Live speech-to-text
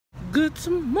Good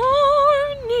morning.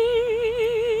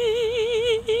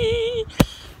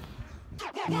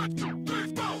 Hello.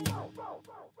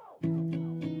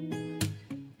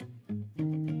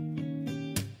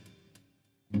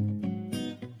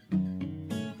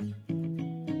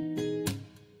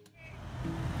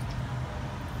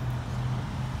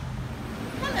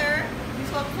 You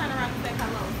supposed to turn around and say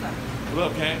hello, sir. What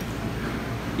up, Kane?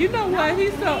 You know what?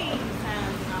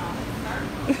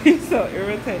 He's so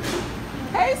irritated.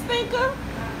 Hey, Stinker.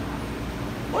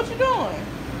 What you doing?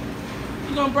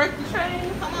 You gonna break the chain?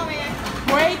 Come on, man.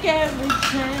 Break every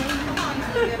chain. Come on.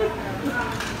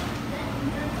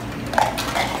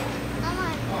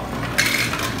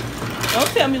 Don't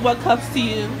tell me what cups to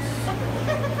use.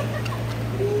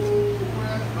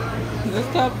 This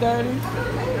cup dirty.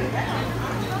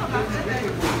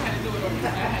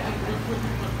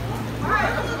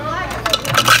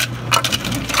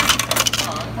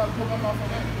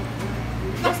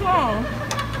 What's wrong?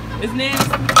 It's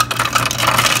nasty.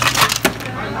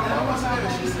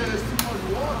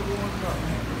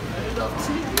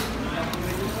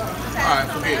 Alright,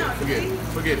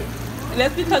 forget it.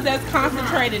 That's because that's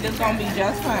concentrated. It's gonna be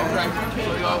just fine. Okay,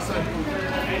 so y'all say,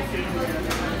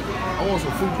 I want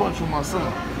some fruit punch for my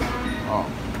son.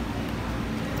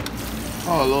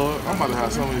 Oh Lord, I'm about to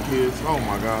have so many kids. Oh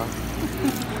my God.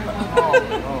 Oh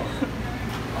Lord.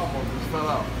 I almost just fell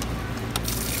out.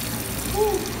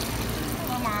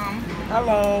 Hello, Mom.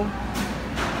 Hello.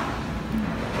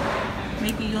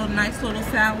 Making you a nice little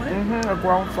salad. A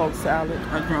grown folk salad.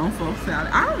 A grown folk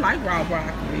salad. I don't like raw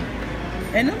broccoli.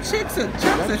 And them chunks of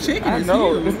chicken is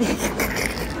huge.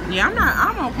 Yeah,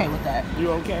 I'm okay with that.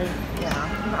 You okay?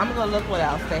 Yeah. I'm gonna look what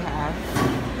else they have.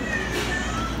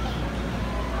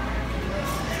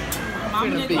 I'm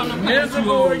gonna be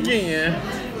miserable again.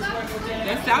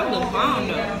 That salad looks bomb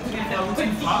though.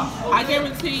 I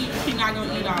guarantee you she's not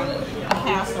gonna eat all of it.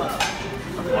 Half of it.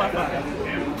 A fourth of it.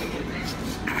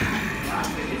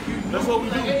 That's what we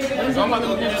do. So I'm about to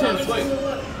go get 10 plates.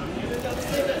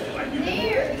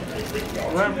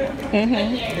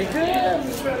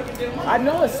 I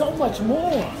know it's so much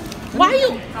more. Why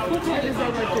you? What is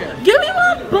that right there? Give me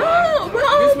my bone. My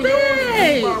own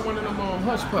bag. One of them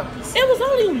hush puppies. It was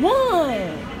only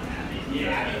one.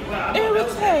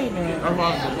 Irritating. You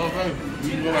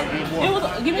can go like eat more. It was.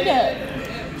 Give me that.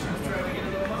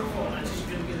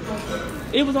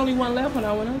 It was only one left when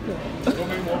I went up there.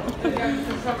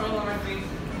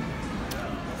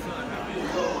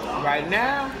 Right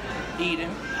now,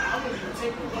 Eating.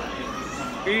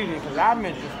 because I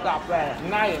meant to stop last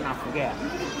night and I forgot.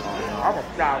 I was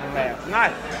stopping last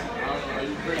night. I don't know how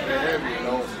you drink that heavy and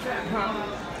don't.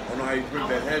 I don't know how you drink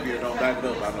that heavy and don't back it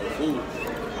up by no food.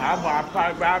 I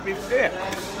probably about to be sick.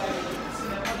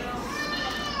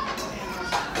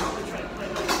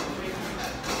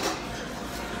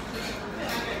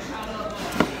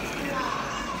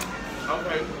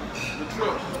 Okay, the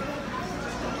trip.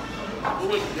 Who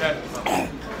is that?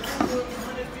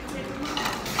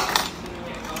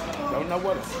 Don't know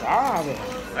what to start at.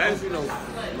 I ain't seen no. I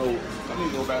need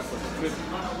to go back for the 50.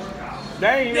 They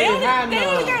ain't really had They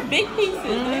only none. got big pieces. They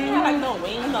ain't have like no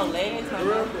wings, no legs, no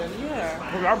nothing.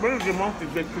 Yeah. Cause I really just want this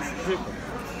big piece of chicken.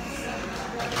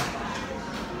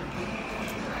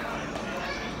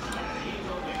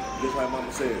 Just like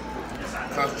Mama said,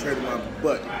 concentrating on my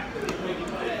butt.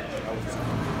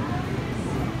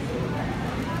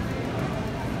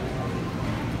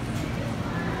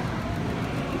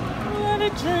 What a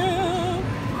jump.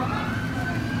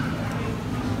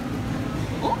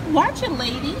 Oh, watch it,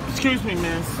 lady. Excuse me,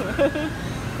 miss.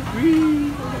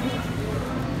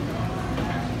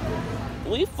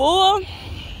 We full.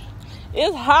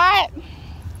 It's hot.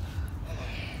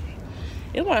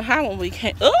 It wasn't hot when we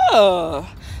came. Ugh.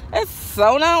 That's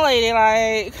so not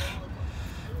ladylike.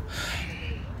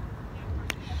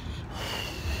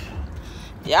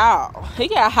 Y'all, it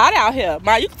got hot out here.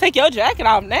 Ma, you can take your jacket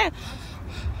off now.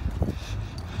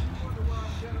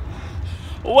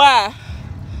 Why?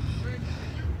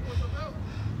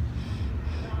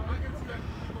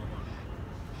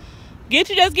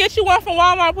 Just get you one from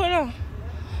Walmart, put it on.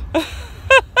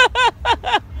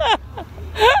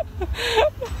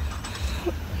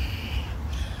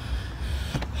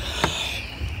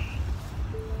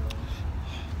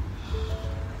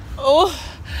 Oh,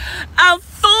 I'm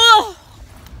full.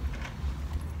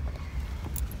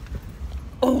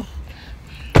 Oh.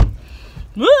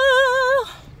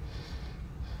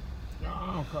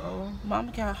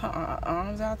 Mama got her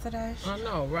arms out today. I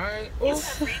know, right?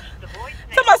 Oops.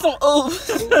 Talk about some oops.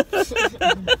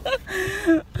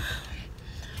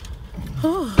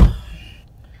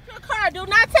 Your car do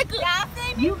not take a...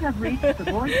 You have reached the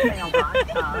voicemail box of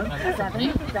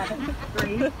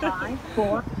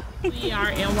 77354. We are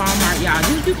in Walmart, y'all.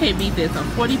 You can't beat this. A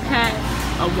 40-pack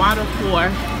of water for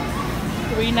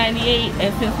 $3.98.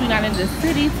 And since we're not in the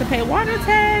city to pay water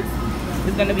tax,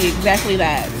 it's gonna be exactly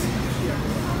that.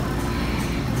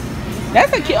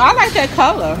 That's a cute. I like that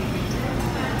color.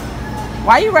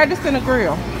 Why you registering the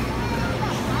grill?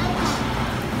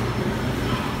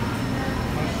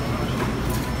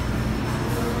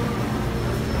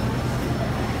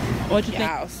 What you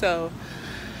think? So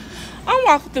I'm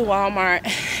walking through Walmart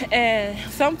and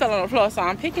something fell on the floor, so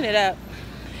I'm picking it up.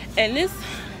 And this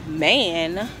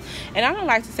man, and I don't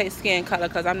like to say skin color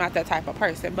because I'm not that type of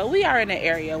person, but we are in an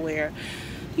area where,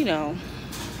 you know,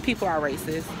 people are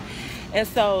racist. And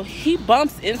so he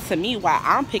bumps into me while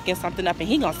I'm picking something up, and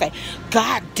he gonna say,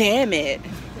 "God damn it."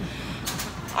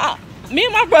 Me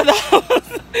and my brother,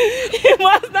 it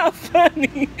was not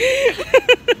funny.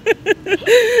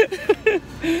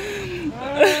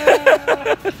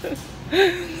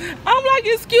 I'm like,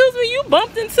 excuse me, you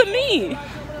bumped into me.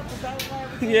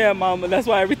 Yeah, mama, that's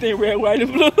why everything red, white,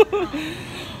 and blue.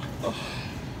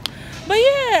 But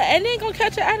yeah, and then gonna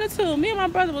catch an attitude. Me and my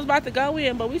brother was about to go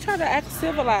in, but we tried to act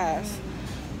civilized.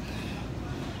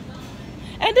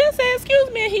 And then say, excuse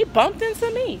me, and he bumped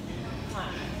into me.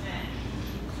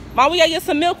 Mom, we gotta get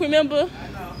some milk, remember?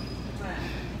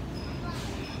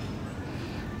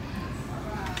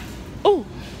 Ooh.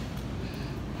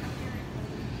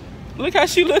 Look how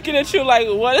she looking at you like,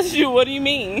 what do you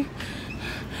mean?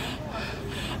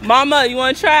 Mama, you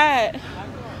wanna try it?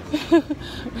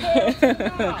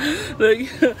 Look.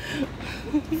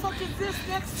 What the fuck is this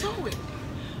next to it?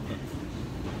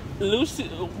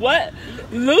 What?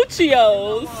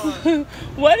 Luchio's.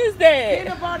 What is that?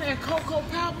 Peanut butter and cocoa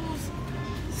pebbles.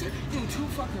 You do too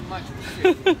fucking much with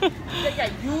cereal. They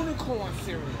got unicorn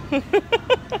cereal.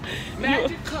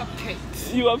 Magic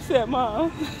cupcakes. You upset,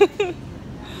 Mom?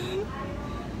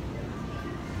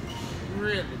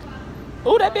 Really?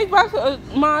 Oh, that big box,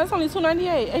 Mom, it's only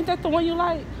 $2.98. Ain't that the one you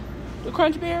like? The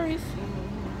Crunch Berries?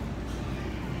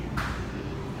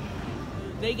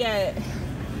 They got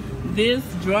this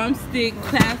drumstick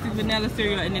classic vanilla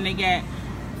cereal, and then they got,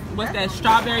 what's that,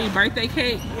 strawberry birthday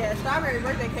cake? Yeah, strawberry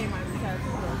birthday cake might be kind of cool.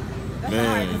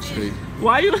 Man, see,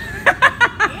 Why you?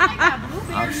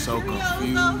 I'm so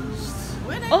confused.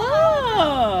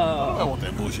 Oh! I want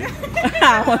that bullshit. I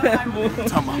want that bullshit.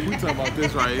 We talking about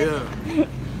this right here.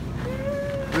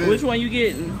 Which one you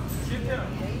getting?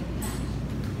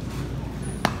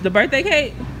 The birthday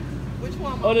cake? Which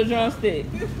one? Or the drumstick?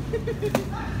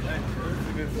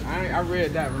 I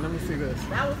read that one. Let me see this.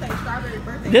 That would say strawberry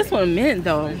birthday This cake. one mint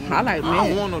though. I like I don't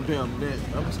mint. want no damn mint.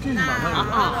 Excuse my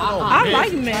language. I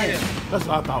like mint. That's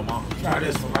what I thought, Mom. Try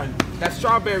this one, right? That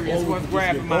strawberry is what's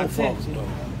grabbing my attention.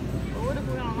 What if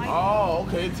we don't like Oh,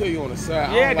 okay. It tell you on the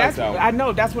side. Yeah, I don't that's like that one. I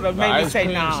know. That's what it made me say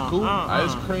cream no. scoop,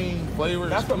 ice cream flavor.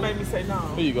 That's what scoop. made me say no.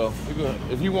 Here you go. You good.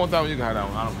 If you want that one, you can have that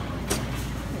one. I don't know.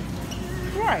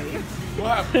 Right. What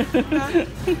happened?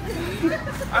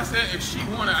 I said if she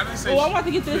wanted, I didn't say. Oh, I want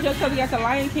to get this just because we got the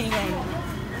Lion King on it.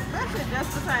 that shit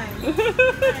just the same. Ain't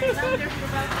no different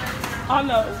about that. Oh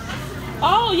no.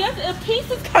 Oh yes, a piece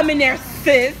is coming there,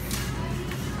 sis.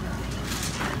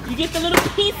 You get the little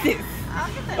pieces. I'll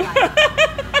get that light.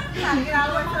 Trying to get all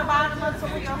the way to the bottom of the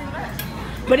we go for that.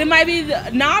 But it might be the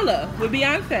Nala with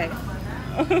Beyonce.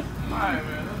 Alright,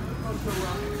 man.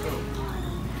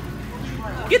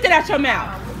 Get that out your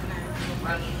mouth.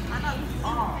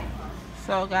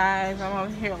 So guys, I'm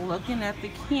over here looking at the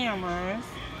cameras.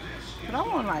 But I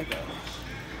want like a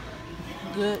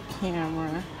good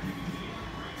camera.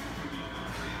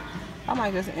 I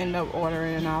might just end up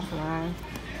ordering it offline.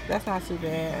 That's not too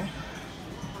bad.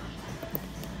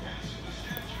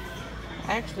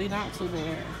 Actually, not too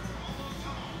bad.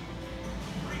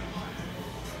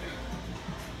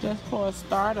 Just for a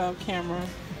startup camera,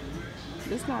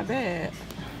 it's not bad.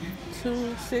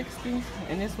 $260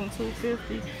 and this one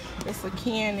 $250. It's a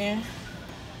Canon.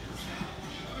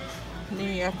 And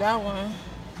then you have that one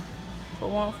for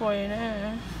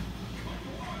 $149.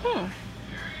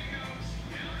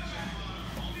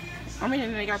 I mean,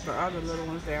 and they got the other little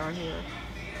ones down here,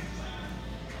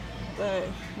 but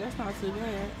that's not too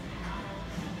bad.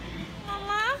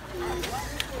 Mama,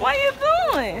 what you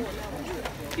doing?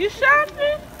 You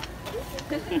shopping?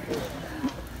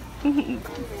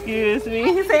 Excuse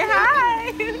me. Say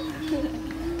hi.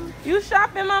 You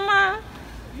shopping, Mama?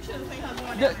 You should have seen her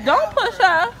going down. Don't push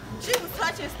her. She was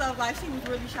touching stuff like she was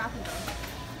really shopping though.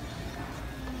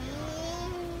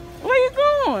 Where you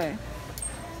going?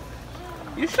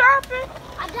 You shopping?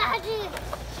 I got you.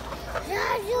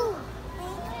 Got you.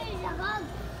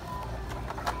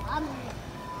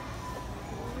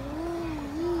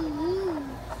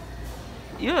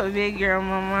 You a big girl,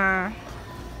 mama.